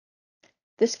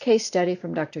This case study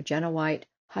from Dr. Jenna White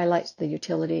highlights the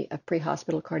utility of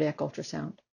pre-hospital cardiac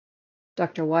ultrasound.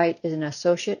 Dr. White is an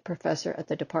associate professor at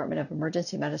the Department of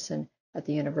Emergency Medicine at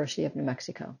the University of New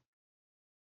Mexico.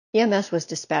 EMS was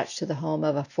dispatched to the home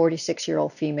of a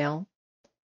 46-year-old female.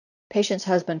 Patient's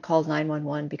husband called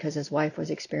 911 because his wife was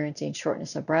experiencing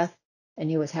shortness of breath and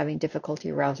he was having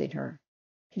difficulty rousing her.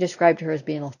 He described her as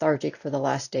being lethargic for the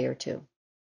last day or two.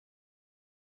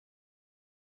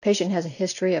 Patient has a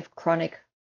history of chronic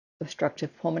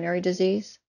obstructive pulmonary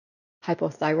disease,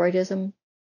 hypothyroidism,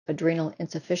 adrenal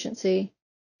insufficiency,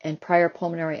 and prior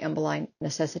pulmonary emboli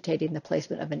necessitating the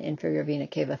placement of an inferior vena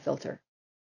cava filter.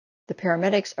 The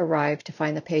paramedics arrived to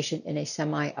find the patient in a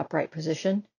semi-upright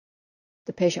position.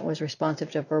 The patient was responsive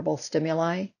to verbal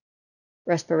stimuli.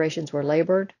 Respirations were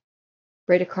labored.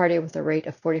 Bradycardia with a rate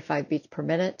of 45 beats per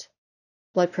minute.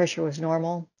 Blood pressure was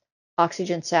normal.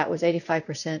 Oxygen sat was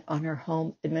 85% on her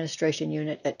home administration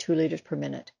unit at 2 liters per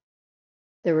minute.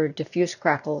 There were diffuse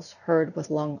crackles heard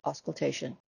with lung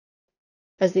auscultation.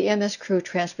 As the EMS crew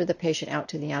transferred the patient out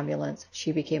to the ambulance,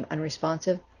 she became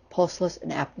unresponsive, pulseless,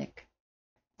 and apneic.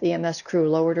 The EMS crew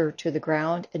lowered her to the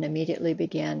ground and immediately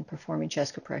began performing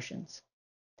chest compressions.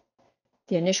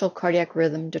 The initial cardiac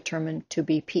rhythm determined to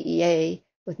be PEA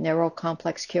with narrow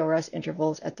complex QRS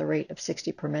intervals at the rate of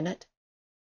 60 per minute.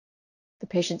 The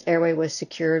patient's airway was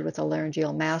secured with a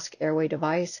laryngeal mask airway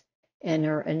device, and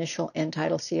her initial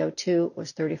end-tidal CO2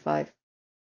 was 35.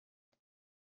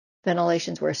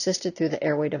 Ventilations were assisted through the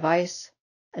airway device.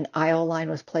 An IO line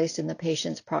was placed in the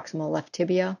patient's proximal left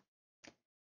tibia.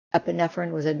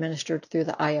 Epinephrine was administered through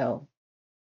the IO.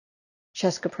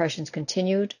 Chest compressions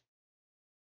continued.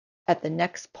 At the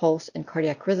next pulse and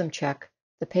cardiac rhythm check,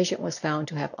 the patient was found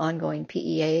to have ongoing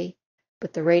PEA,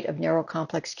 but the rate of narrow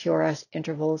complex QRS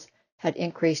intervals had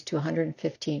increased to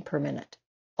 115 per minute.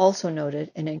 Also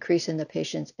noted an increase in the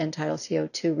patient's end-tidal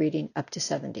CO2 reading up to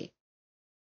 70.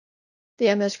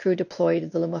 The MS crew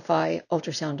deployed the Lumify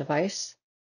ultrasound device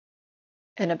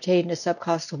and obtained a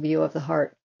subcostal view of the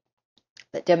heart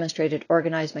that demonstrated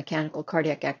organized mechanical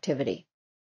cardiac activity.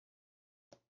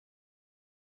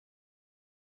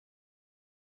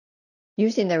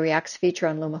 Using the Reacts feature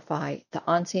on Lumify, the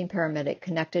on-scene paramedic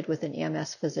connected with an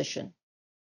EMS physician.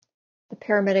 The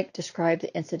paramedic described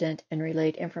the incident and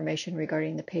relayed information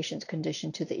regarding the patient's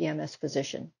condition to the EMS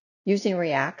physician. Using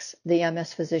Reacts, the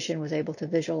EMS physician was able to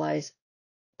visualize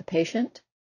the patient,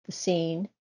 the scene,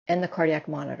 and the cardiac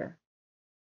monitor.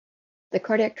 The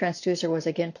cardiac transducer was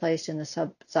again placed in the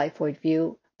subxiphoid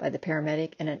view by the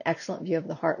paramedic, and an excellent view of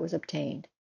the heart was obtained.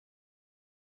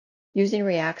 Using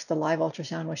Reacts, the live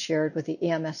ultrasound was shared with the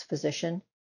EMS physician,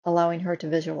 allowing her to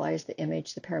visualize the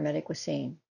image the paramedic was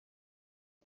seeing.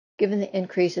 Given the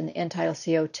increase in the end-tidal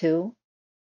CO2,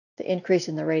 the increase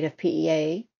in the rate of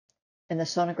PEA, and the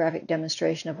sonographic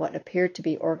demonstration of what appeared to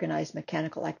be organized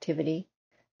mechanical activity,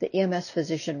 the EMS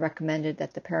physician recommended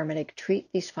that the paramedic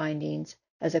treat these findings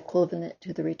as equivalent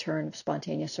to the return of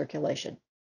spontaneous circulation.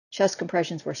 Chest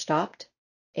compressions were stopped,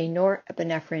 a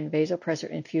norepinephrine vasopressor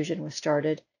infusion was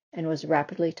started and was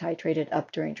rapidly titrated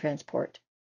up during transport.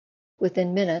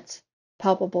 Within minutes,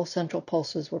 palpable central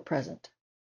pulses were present.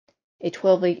 A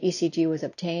 12-lead ECG was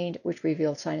obtained, which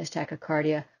revealed sinus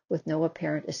tachycardia with no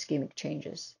apparent ischemic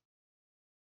changes.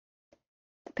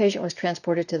 The patient was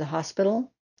transported to the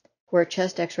hospital, where a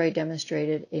chest X-ray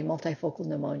demonstrated a multifocal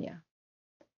pneumonia.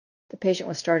 The patient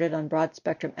was started on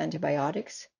broad-spectrum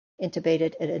antibiotics,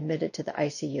 intubated, and admitted to the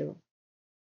ICU.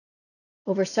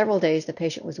 Over several days, the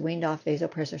patient was weaned off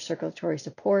vasopressor circulatory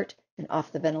support and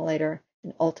off the ventilator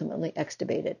and ultimately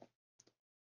extubated.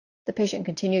 The patient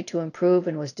continued to improve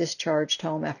and was discharged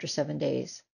home after 7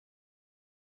 days.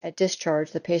 At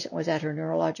discharge, the patient was at her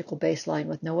neurological baseline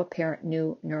with no apparent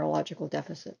new neurological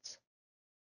deficits.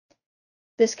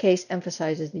 This case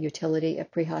emphasizes the utility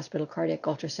of pre-hospital cardiac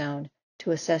ultrasound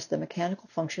to assess the mechanical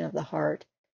function of the heart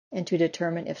and to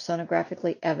determine if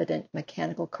sonographically evident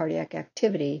mechanical cardiac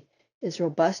activity is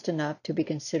robust enough to be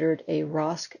considered a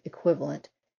ROSC equivalent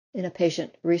in a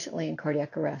patient recently in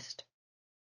cardiac arrest.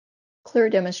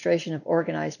 Clear demonstration of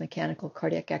organized mechanical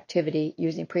cardiac activity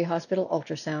using pre-hospital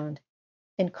ultrasound,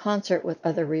 in concert with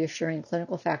other reassuring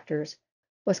clinical factors,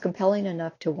 was compelling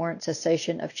enough to warrant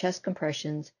cessation of chest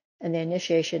compressions and the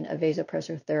initiation of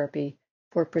vasopressor therapy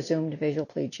for presumed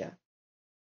vasoplegia.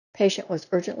 Patient was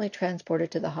urgently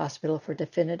transported to the hospital for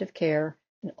definitive care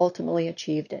and ultimately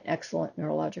achieved an excellent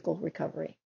neurological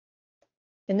recovery.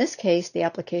 In this case, the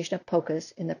application of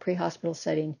POCUS in the pre-hospital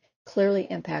setting clearly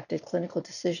impacted clinical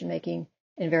decision-making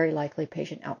and very likely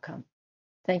patient outcome.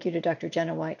 Thank you to Dr.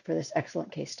 Jenna White for this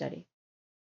excellent case study.